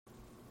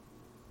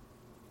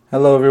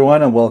Hello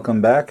everyone and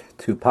welcome back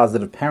to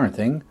Positive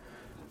Parenting.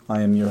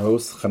 I am your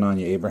host,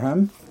 Hananya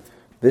Abraham.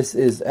 This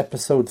is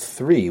episode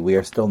 3. We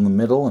are still in the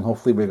middle and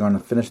hopefully we're going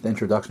to finish the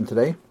introduction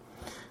today.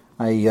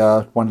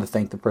 I wanted to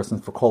thank the person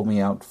for calling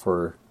me out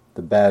for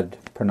the bad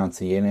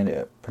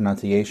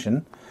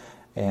pronunciation.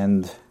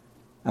 And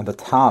at the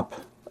top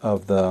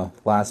of the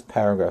last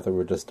paragraph that we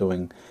were just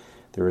doing,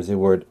 there is a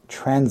word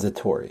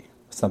transitory,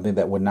 something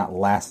that would not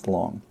last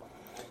long.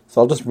 So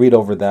I'll just read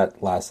over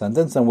that last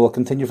sentence and we'll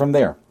continue from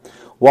there.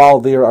 While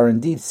there are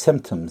indeed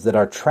symptoms that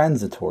are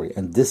transitory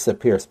and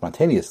disappear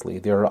spontaneously,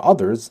 there are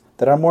others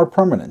that are more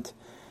permanent.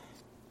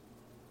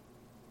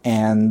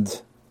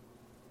 And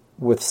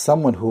with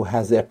someone who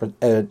has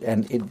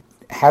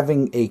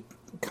having a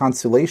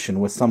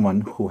consultation with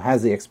someone who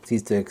has the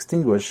expertise to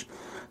extinguish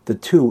the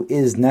two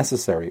is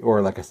necessary,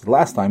 or like I said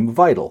last time,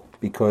 vital,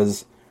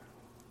 because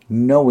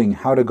knowing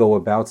how to go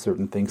about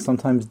certain things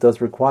sometimes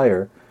does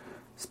require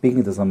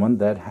speaking to someone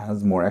that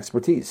has more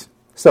expertise.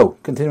 So,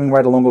 continuing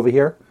right along over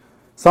here,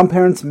 some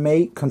parents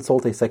may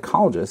consult a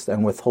psychologist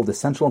and withhold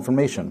essential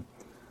information,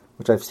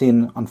 which I've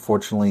seen,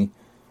 unfortunately,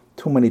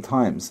 too many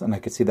times, and I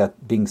could see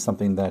that being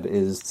something that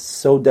is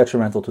so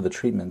detrimental to the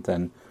treatment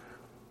and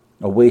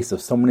a waste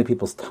of so many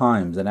people's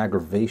times and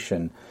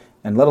aggravation,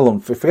 and let alone,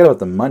 forget about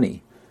the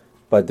money,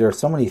 but there are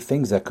so many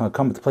things that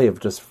come into play of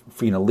just,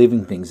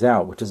 leaving things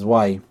out, which is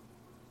why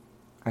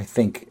I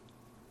think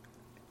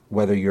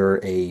whether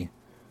you're a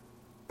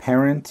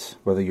parent,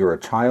 whether you're a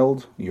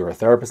child, you're a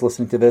therapist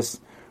listening to this,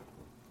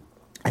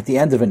 at the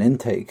end of an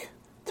intake,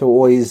 to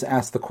always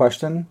ask the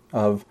question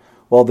of,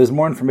 well, there's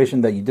more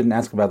information that you didn't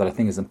ask about that I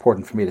think is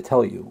important for me to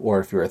tell you. Or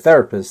if you're a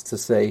therapist, to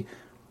say,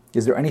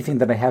 is there anything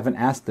that I haven't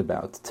asked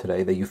about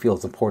today that you feel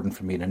is important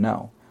for me to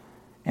know?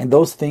 And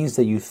those things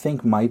that you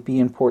think might be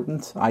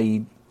important,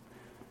 i.e.,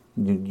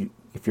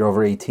 if you're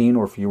over 18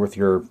 or if you're with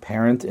your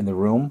parent in the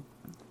room,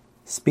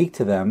 speak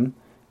to them.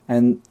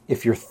 And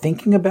if you're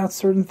thinking about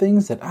certain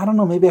things that, I don't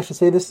know, maybe I should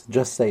say this,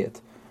 just say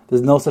it.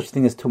 There's no such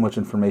thing as too much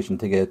information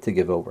to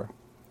give over.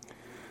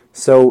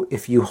 So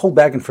if you hold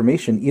back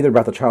information either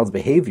about the child's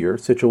behavior,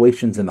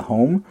 situations in the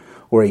home,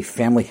 or a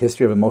family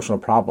history of emotional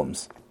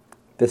problems,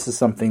 this is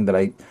something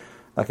that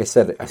like I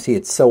said, I see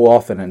it so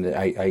often, and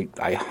I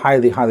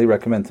highly, highly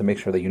recommend to make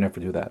sure that you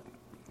never do that.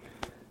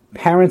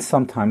 Parents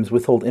sometimes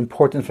withhold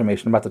important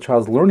information about the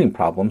child's learning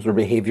problems or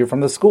behavior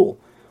from the school,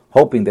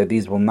 hoping that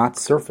these will not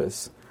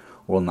surface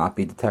or will not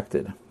be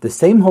detected. The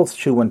same holds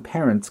true when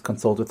parents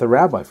consult with a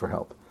rabbi for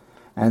help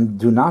and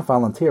do not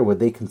volunteer what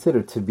they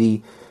consider to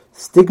be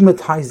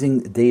stigmatizing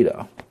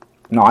data.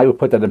 Now, I would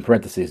put that in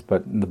parentheses,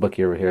 but in the book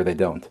here they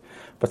don't.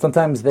 But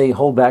sometimes they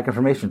hold back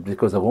information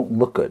because it won't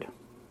look good.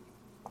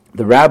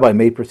 The rabbi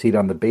may proceed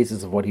on the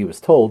basis of what he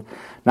was told,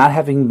 not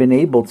having been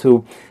able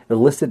to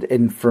elicit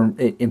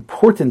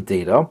important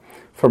data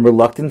from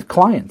reluctant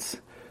clients.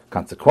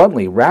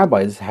 Consequently,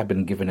 rabbis have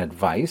been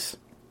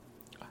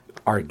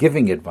are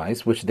giving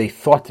advice which they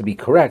thought to be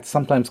correct,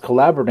 sometimes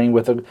collaborating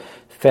with a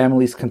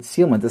family's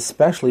concealment,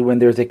 especially when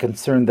there's a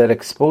concern that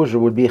exposure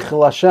would be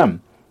chil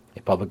Hashem,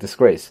 a public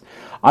disgrace.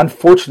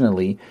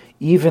 Unfortunately,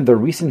 even the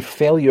recent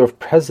failure of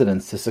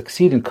presidents to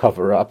succeed in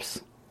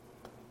cover-ups,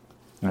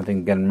 I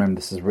think, again, remember,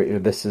 this is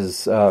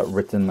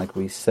written, like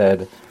we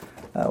said,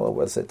 what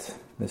was it?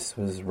 This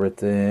was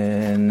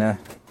written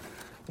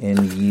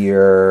in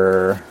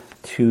year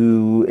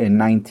 2 in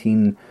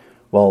 19...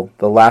 Well,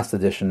 the last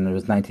edition, it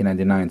was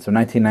 1999, so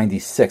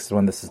 1996 is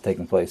when this is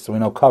taking place. So we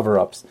know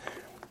cover-ups,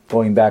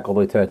 going back all the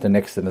way to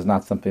Nixon, is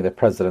not something that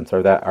presidents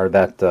are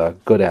that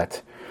good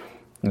at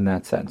in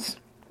that sense.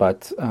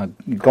 But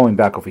going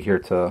back over here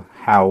to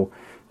how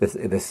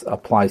this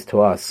applies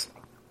to us,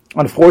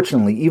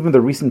 unfortunately, even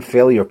the recent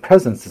failure of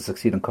presidents to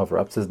succeed in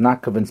cover-ups has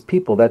not convinced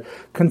people that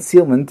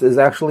concealment is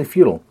actually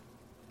futile.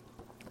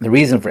 The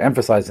reason for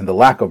emphasizing the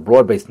lack of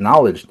broad-based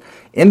knowledge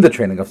in the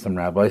training of some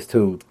rabbis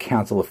to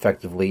counsel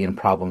effectively in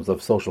problems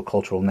of social,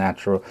 cultural,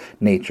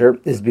 nature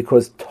is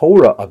because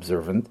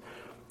Torah-observant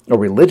or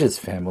religious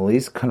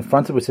families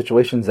confronted with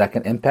situations that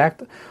can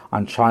impact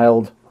on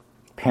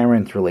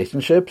child-parent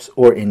relationships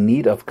or in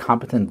need of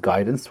competent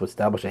guidance to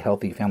establish a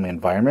healthy family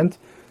environment,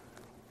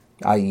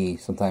 i.e.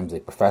 sometimes a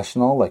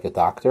professional like a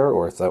doctor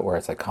or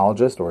a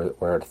psychologist or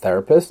a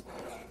therapist,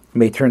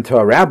 may turn to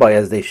a rabbi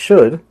as they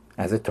should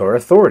as a Torah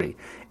authority.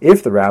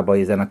 If the rabbi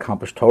is an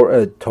accomplished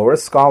Torah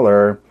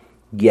scholar,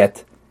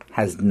 yet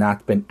has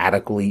not been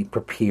adequately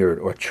prepared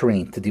or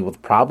trained to deal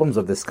with problems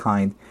of this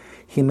kind,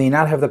 he may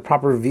not have the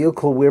proper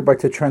vehicle whereby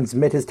to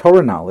transmit his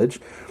Torah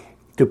knowledge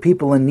to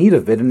people in need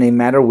of it in a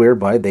manner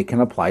whereby they can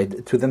apply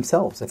it to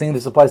themselves. I think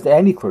this applies to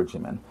any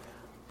clergyman.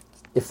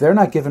 If they're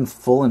not given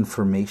full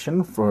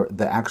information for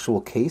the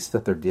actual case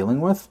that they're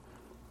dealing with,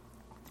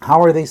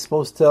 how are they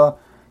supposed to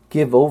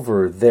give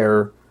over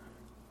their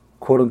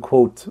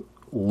quote-unquote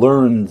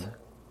learned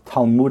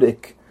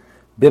Talmudic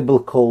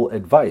biblical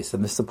advice?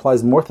 And this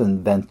applies more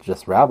than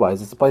just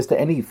rabbis. This applies to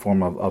any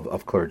form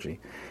of clergy.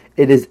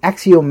 It is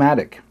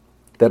axiomatic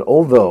that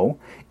although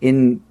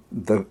in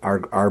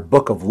our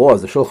book of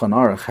laws, the Shulchan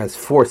Aruch, has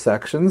 4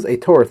 sections, a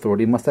Torah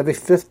authority must have a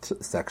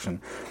 5th section.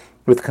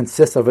 which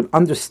consists of an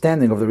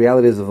understanding of the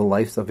realities of the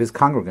lives of his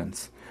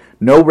congregants.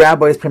 No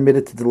rabbi is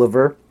permitted to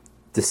deliver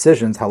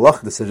decisions,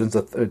 halach decisions,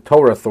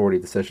 Torah authority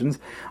decisions,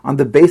 on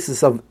the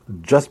basis of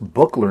just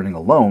book learning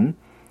alone,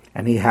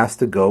 and he has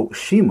to go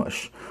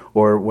shimush,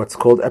 or what's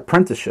called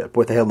apprenticeship,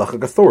 with a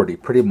halachic authority,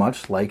 pretty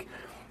much like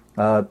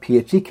a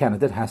PhD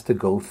candidate has to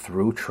go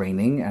through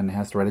training and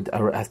has to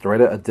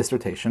write a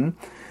dissertation,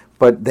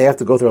 but they have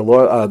to go through a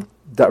law.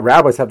 The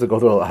rabbis have to go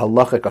through a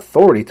halachic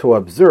authority to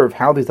observe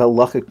how these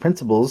halachic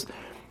principles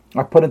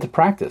are put into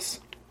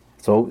practice.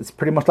 So it's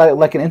pretty much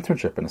like an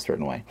internship in a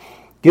certain way.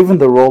 Given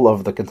the role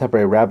of the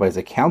contemporary rabbi as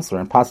a counselor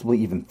and possibly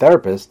even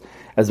therapist,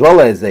 as well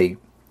as a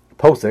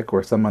posek,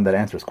 or someone that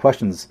answers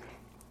questions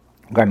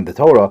regarding the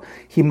Torah,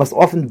 he must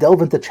often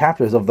delve into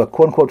chapters of the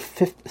quote-unquote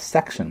fifth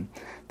section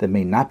that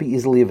may not be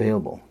easily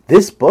available.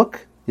 This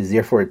book is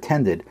therefore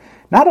intended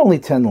not only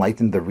to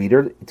enlighten the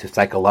reader to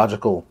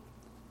psychological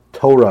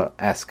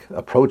Torah-esque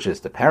approaches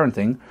to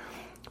parenting,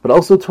 but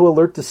also to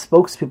alert the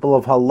spokespeople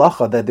of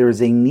halacha that there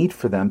is a need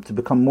for them to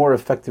become more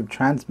effective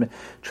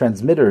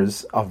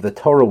transmitters of the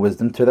Torah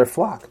wisdom to their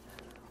flock.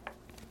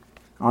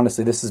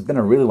 Honestly, this has been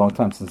a really long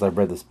time since I've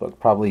read this book.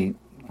 Probably,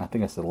 I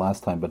think I said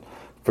last time, but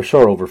for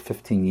sure over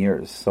 15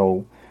 years.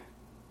 So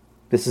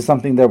this is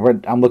something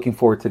that I'm looking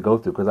forward to go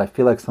through, because I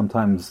feel like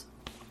sometimes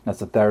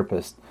as a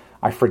therapist,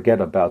 I forget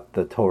about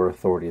the Torah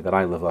authority that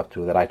I live up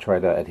to, that I try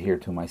to adhere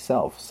to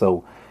myself.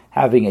 So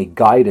having a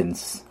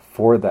guidance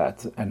for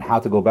that and how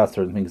to go about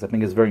certain things, I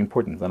think is very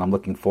important, and I'm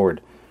looking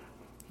forward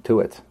to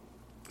it.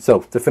 So,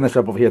 to finish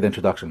up over here, the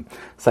introduction.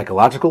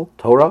 Psychological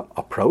Torah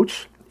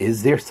approach.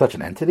 Is there such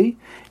an entity?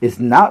 Is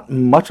not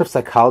much of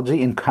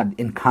psychology in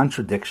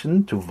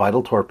contradiction to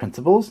vital Torah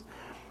principles?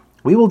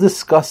 We will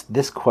discuss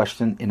this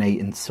question in an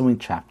ensuing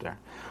chapter.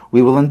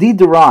 We will indeed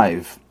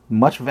derive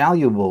much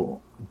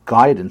valuable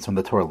guidance from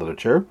the Torah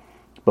literature,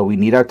 but we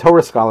need our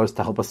Torah scholars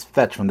to help us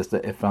fetch from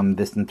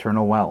this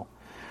internal well.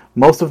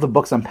 Most of the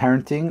books on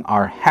parenting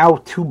are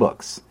how-to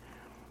books,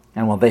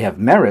 and while they have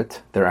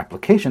merit, their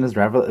application is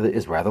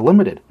rather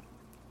limited.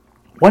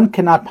 One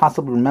cannot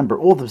possibly remember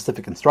all the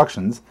specific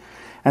instructions,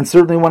 and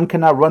certainly one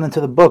cannot run into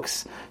the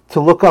books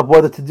to look up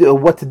what to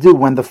do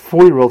when the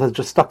 4-year-old has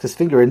just stuck his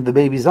finger into the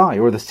baby's eye,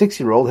 or the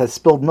 6-year-old has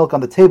spilled milk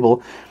on the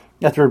table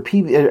after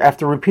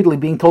repeatedly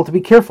being told to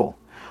be careful.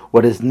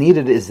 What is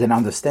needed is an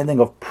understanding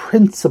of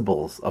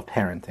principles of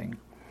parenting,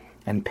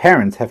 and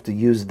parents have to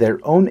use their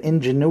own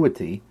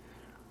ingenuity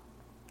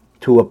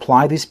to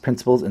apply these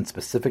principles in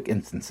specific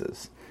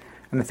instances.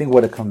 And I think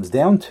what it comes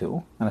down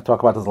to, and I talk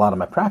about this a lot in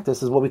my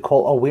practice, is what we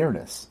call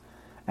awareness,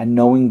 and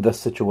knowing the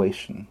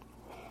situation,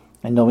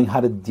 and knowing how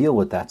to deal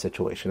with that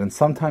situation. And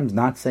sometimes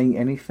not saying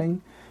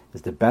anything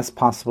is the best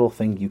possible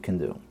thing you can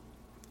do.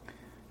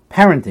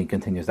 Parenting,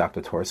 continues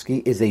Dr.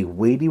 Torsky, is a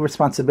weighty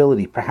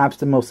responsibility, perhaps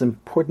the most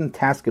important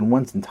task in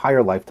one's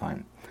entire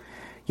lifetime.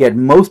 Yet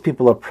most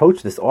people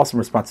approach this awesome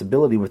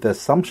responsibility with the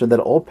assumption that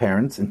all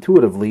parents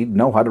intuitively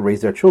know how to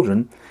raise their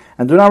children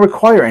and do not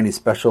require any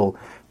special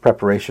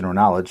preparation or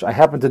knowledge. I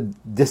happen to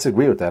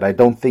disagree with that. I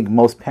don't think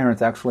most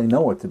parents actually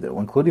know what to do,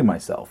 including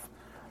myself.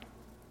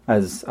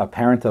 As a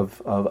parent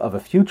of a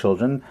few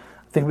children,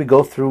 I think we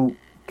go through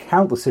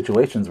countless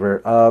situations where,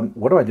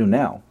 what do I do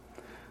now?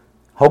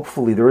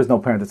 Hopefully there is no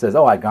parent that says,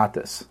 oh, I got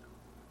this.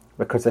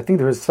 Because I think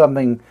there is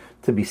something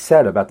to be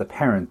said about the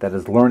parent that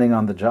is learning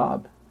on the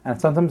job. And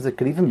sometimes it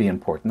could even be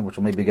important, which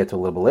we'll maybe get to a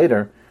little bit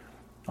later,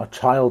 a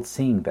child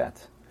seeing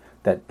that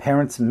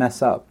parents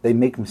mess up, they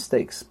make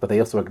mistakes, but they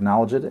also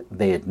acknowledge it,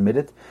 they admit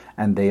it,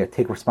 and they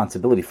take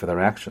responsibility for their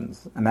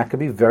actions. And that could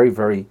be very,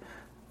 very,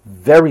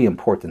 very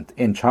important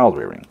in child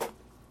rearing.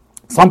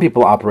 Some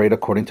people operate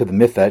according to the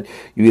myth that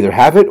you either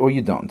have it or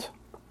you don't.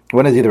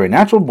 One is either a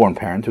natural-born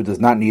parent who does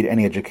not need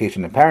any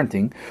education in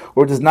parenting,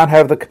 or does not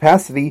have the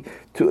capacity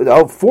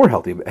for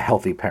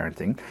healthy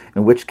parenting,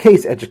 in which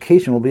case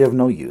education will be of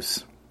no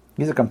use.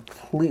 These are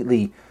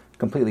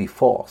completely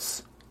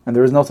false. And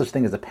there is no such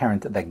thing as a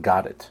parent that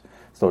got it,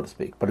 so to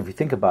speak. But if you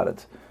think about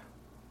it,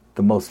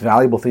 the most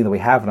valuable thing that we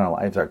have in our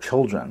lives, our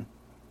children,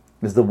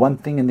 is the one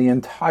thing in the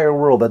entire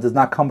world that does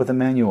not come with a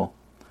manual.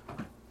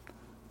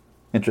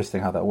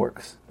 Interesting how that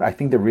works. I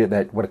think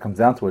that what it comes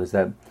down to is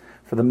that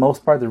for the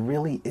most part, there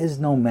really is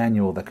no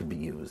manual that could be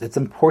used. It's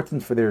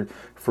important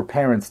for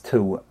parents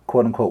to,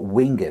 quote-unquote,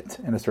 wing it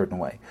in a certain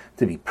way,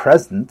 to be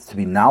present, to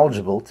be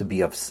knowledgeable, to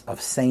be of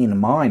sane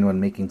mind when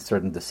making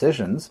certain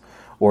decisions,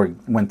 or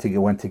when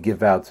to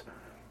give out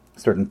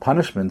certain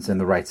punishments in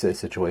the right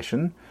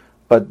situation.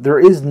 But there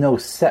is no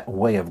set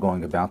way of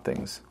going about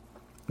things.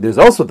 There's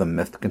also the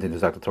myth,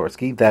 continues Dr.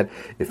 Torsky, that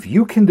if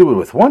you can do it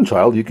with one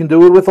child, you can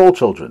do it with all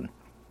children.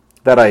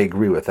 That I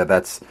agree with.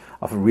 That's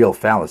a real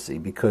fallacy,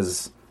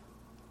 because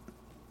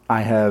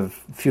I have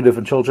a few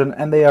different children,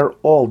 and they are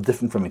all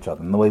different from each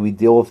other. And the way we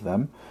deal with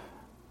them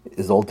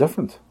is all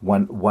different,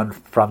 one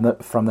from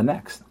the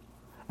next.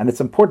 And it's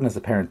important as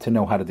a parent to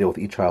know how to deal with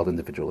each child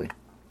individually.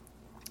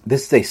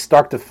 This is a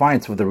stark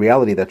defiance of the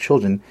reality that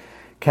children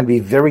can be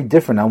very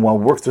different, and what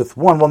works with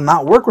one will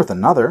not work with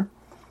another.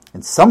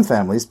 In some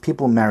families,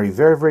 people marry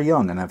very, very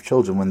young and have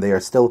children when they are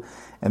still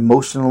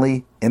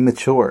emotionally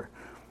immature,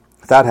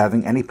 without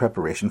having any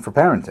preparation for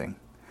parenting.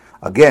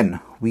 Again,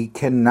 we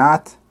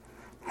cannot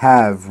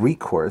have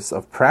recourse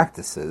of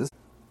practices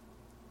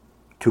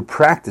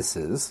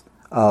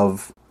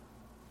of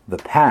the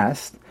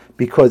past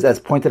because, as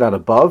pointed out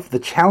above, the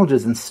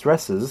challenges and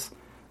stresses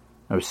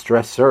or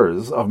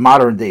stressors of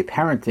modern-day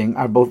parenting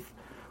are both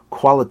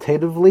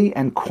qualitatively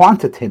and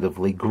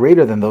quantitatively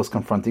greater than those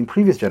confronting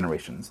previous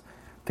generations.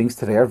 Things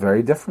today are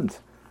very different.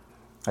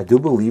 I do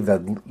believe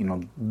that,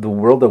 the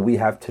world that we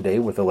have today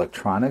with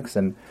electronics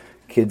and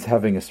kids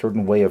having a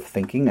certain way of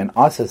thinking, and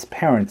us as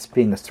parents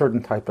being a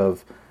certain type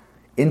of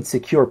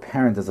insecure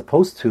parent as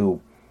opposed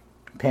to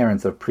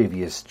parents of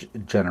previous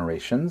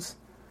generations,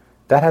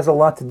 that has a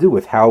lot to do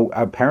with how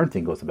our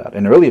parenting goes about.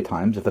 In earlier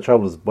times, if the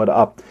child was brought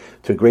up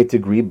to a great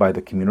degree by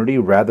the community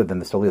rather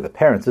than solely of the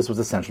parents, this was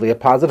essentially a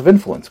positive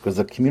influence because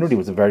the community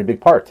was a very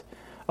big part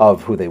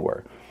of who they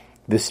were.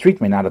 The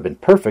street may not have been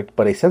perfect,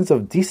 but a sense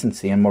of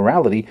decency and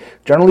morality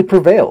generally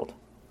prevailed.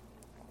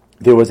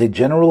 There was a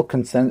general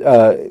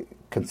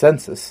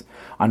consensus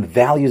on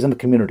values in the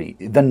community,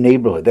 the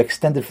neighborhood, the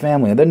extended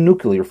family, and the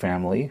nuclear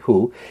family,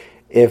 who,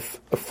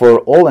 if for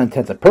all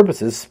intents and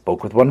purposes,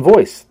 spoke with one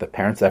voice. The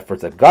parents'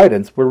 efforts at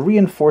guidance were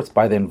reinforced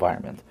by the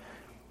environment.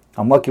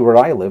 I'm lucky where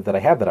I live that I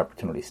have that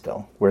opportunity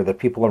still, where the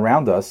people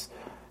around us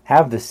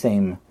have the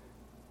same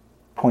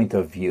point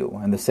of view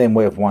and the same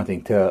way of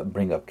wanting to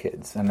bring up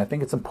kids. And I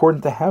think it's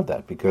important to have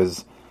that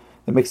because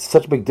it makes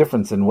such a big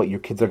difference in what your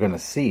kids are going to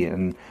see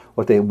and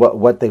what they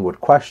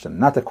would question.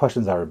 Not that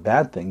questions are a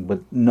bad thing, but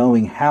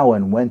knowing how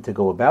and when to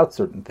go about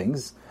certain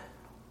things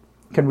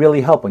can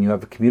really help when you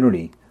have a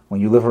community,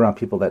 when you live around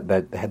people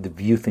that had to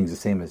view things the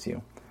same as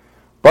you.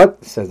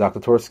 But, says Dr.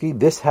 Torsky,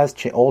 this has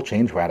all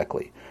changed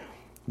radically.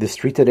 The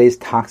street today is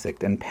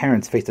toxic, and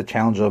parents face the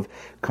challenge of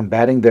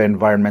combating their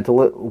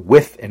environmental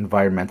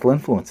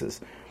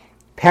influences.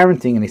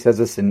 Parenting, and he says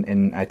this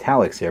in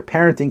italics here,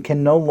 parenting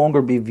can no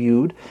longer be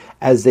viewed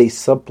as a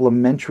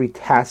supplementary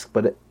task,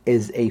 but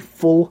is a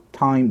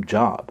full-time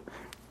job,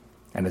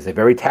 and is a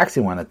very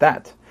taxing one at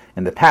that.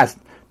 In the past,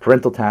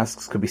 parental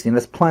tasks could be seen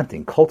as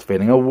planting,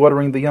 cultivating, or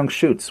watering the young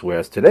shoots,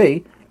 whereas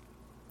today,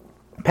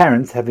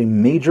 parents have a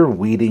major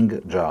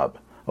weeding job,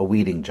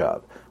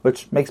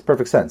 which makes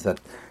perfect sense. That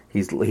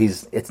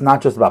it's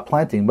not just about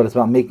planting, but it's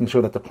about making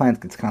sure that the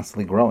plant is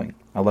constantly growing.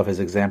 I love his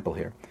example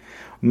here.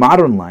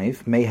 Modern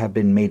life may have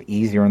been made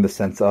easier in the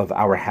sense of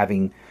our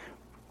having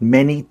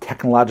many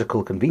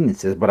technological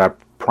conveniences, but our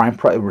prime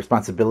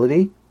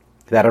responsibility,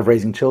 that of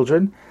raising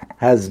children,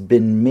 has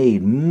been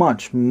made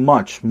much,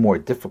 much more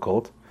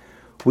difficult.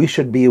 We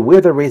should be aware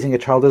that raising a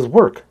child is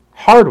work,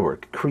 hard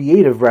work,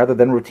 creative rather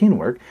than routine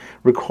work,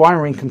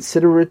 requiring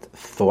considerate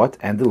thought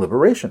and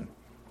deliberation.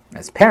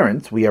 As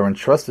parents, we are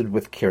entrusted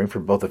with caring for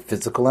both the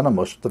physical and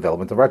emotional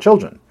development of our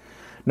children.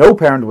 No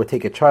parent would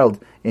take a child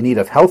in need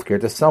of health care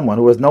to someone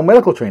who has no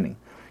medical training.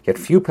 Yet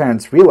few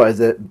parents realize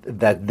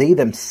that they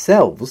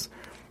themselves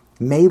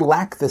may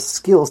lack the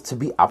skills to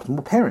be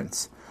optimal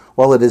parents.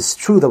 While it is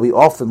true that we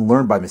often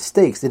learn by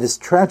mistakes, it is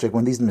tragic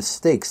when these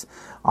mistakes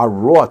are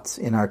wrought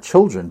in our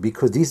children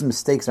because these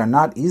mistakes are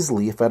not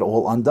easily, if at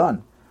all,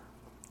 undone.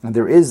 And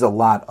there is a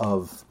lot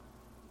of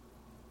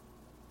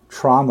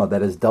trauma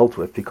that is dealt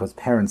with because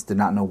parents did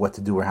not know what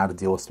to do or how to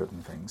deal with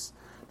certain things.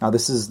 Now,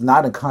 this is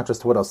not in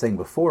contrast to what I was saying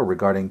before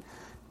regarding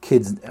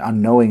kids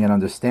knowing and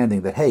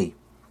understanding that, hey,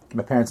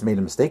 my parents made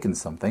a mistake in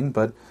something,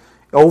 but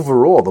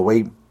overall, the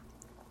way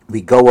we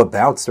go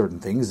about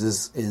certain things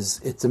is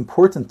it's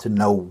important to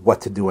know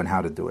what to do and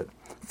how to do it.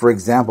 For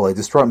example, a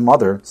distraught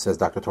mother, says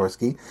Dr.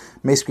 Torsky,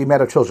 may scream at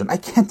her children, "I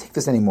can't take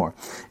this anymore.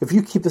 If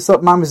you keep this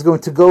up, Mom is going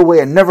to go away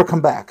and never come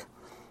back."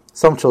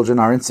 Some children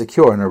are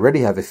insecure and already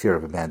have a fear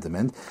of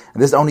abandonment,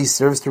 and this only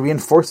serves to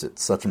reinforce it.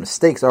 Such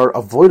mistakes are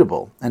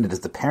avoidable, and it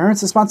is the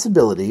parent's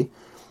responsibility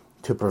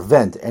to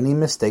prevent as many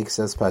mistakes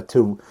as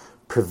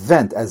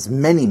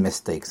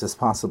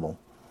possible.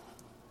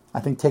 I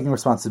think taking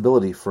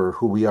responsibility for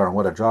who we are and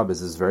what our job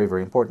is very,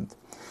 very important.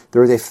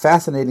 There is a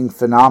fascinating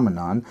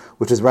phenomenon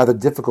which is rather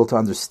difficult to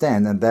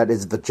understand, and that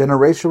is the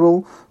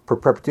generational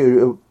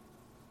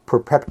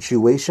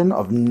perpetuation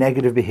of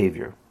negative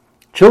behavior.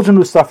 Children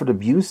who suffered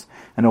abuse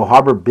and who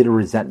harbor bitter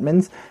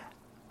resentments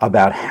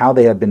about how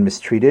they have been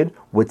mistreated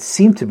would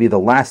seem to be the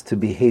last to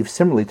behave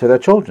similarly to their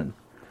children.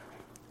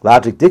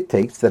 Logic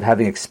dictates that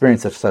having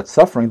experienced such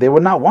suffering, they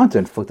would not want to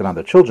inflict it on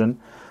their children,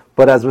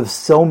 but as with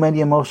so many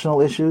emotional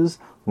issues,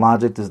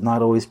 logic does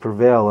not always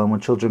prevail, and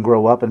when children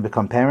grow up and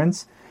become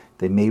parents,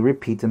 they may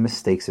repeat the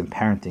mistakes in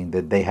parenting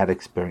that they had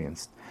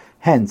experienced.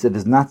 Hence, it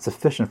is not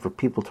sufficient for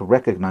people to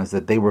recognize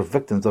that they were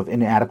victims of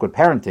inadequate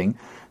parenting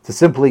to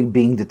simply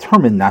being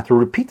determined not to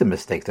repeat the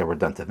mistakes that were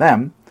done to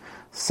them.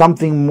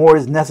 Something more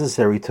is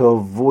necessary to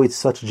avoid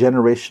such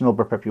generational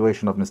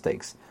perpetuation of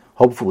mistakes.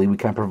 Hopefully, we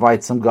can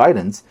provide some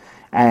guidance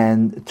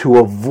and to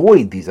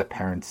avoid these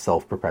apparent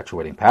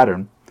self-perpetuating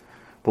pattern.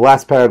 The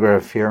last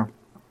paragraph here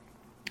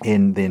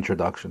in the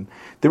introduction.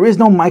 There is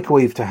no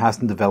microwave to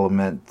hasten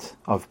development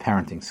of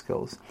parenting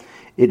skills.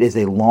 It is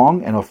a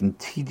long and often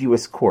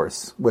tedious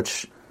course,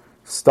 which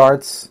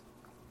starts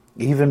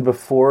even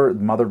before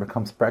the mother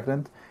becomes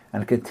pregnant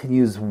and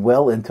continues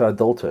well into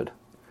adulthood.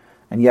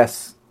 And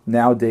yes,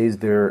 nowadays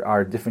there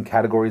are different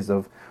categories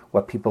of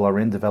what people are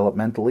in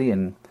developmentally,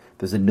 and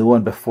there's a new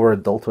one before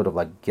adulthood of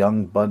like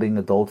young budding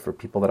adult for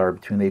people that are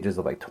between the ages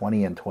of like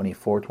 20 and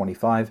 24,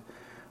 25.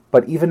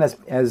 But even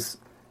as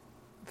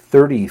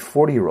 30,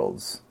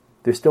 40-year-olds,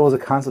 there still is a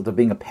concept of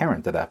being a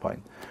parent at that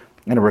point.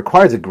 And it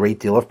requires a great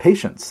deal of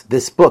patience.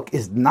 This book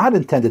is not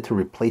intended to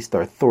replace the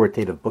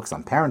authoritative books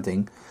on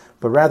parenting,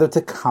 but rather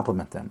to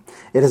complement them.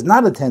 It is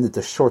not intended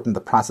to shorten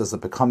the process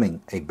of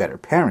becoming a better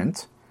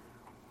parent,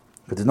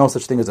 but there's no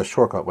such thing as a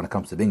shortcut when it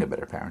comes to being a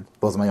better parent.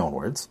 Those are my own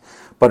words.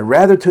 But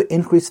rather to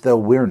increase the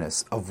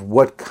awareness of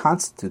what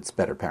constitutes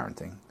better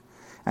parenting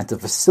and to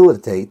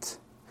facilitate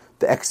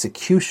the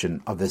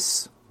execution of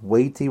this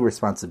weighty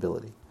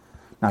responsibility.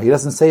 Now, he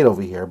doesn't say it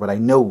over here, but I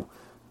know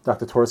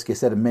Dr. Torsky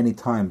said it many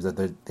times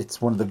that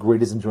it's one of the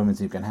greatest enjoyments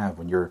you can have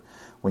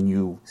when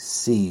you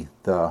see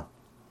the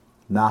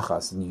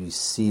nachas and you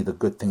see the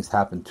good things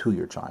happen to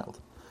your child.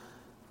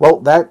 Well,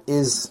 that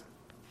is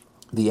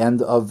the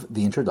end of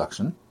the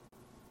introduction.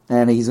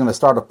 And he's going to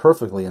start up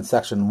perfectly in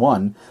section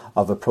 1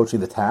 of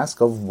approaching the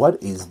task of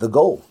what is the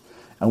goal.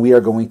 And we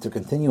are going to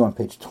continue on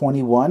page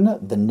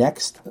 21, the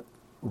next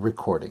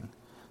recording.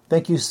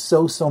 Thank you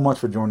so much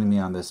for joining me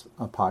on this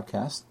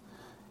podcast.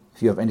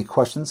 If you have any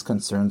questions,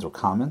 concerns, or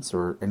comments,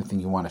 or anything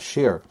you want to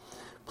share,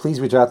 please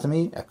reach out to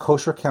me at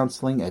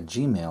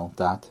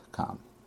koshercounseling@gmail.com.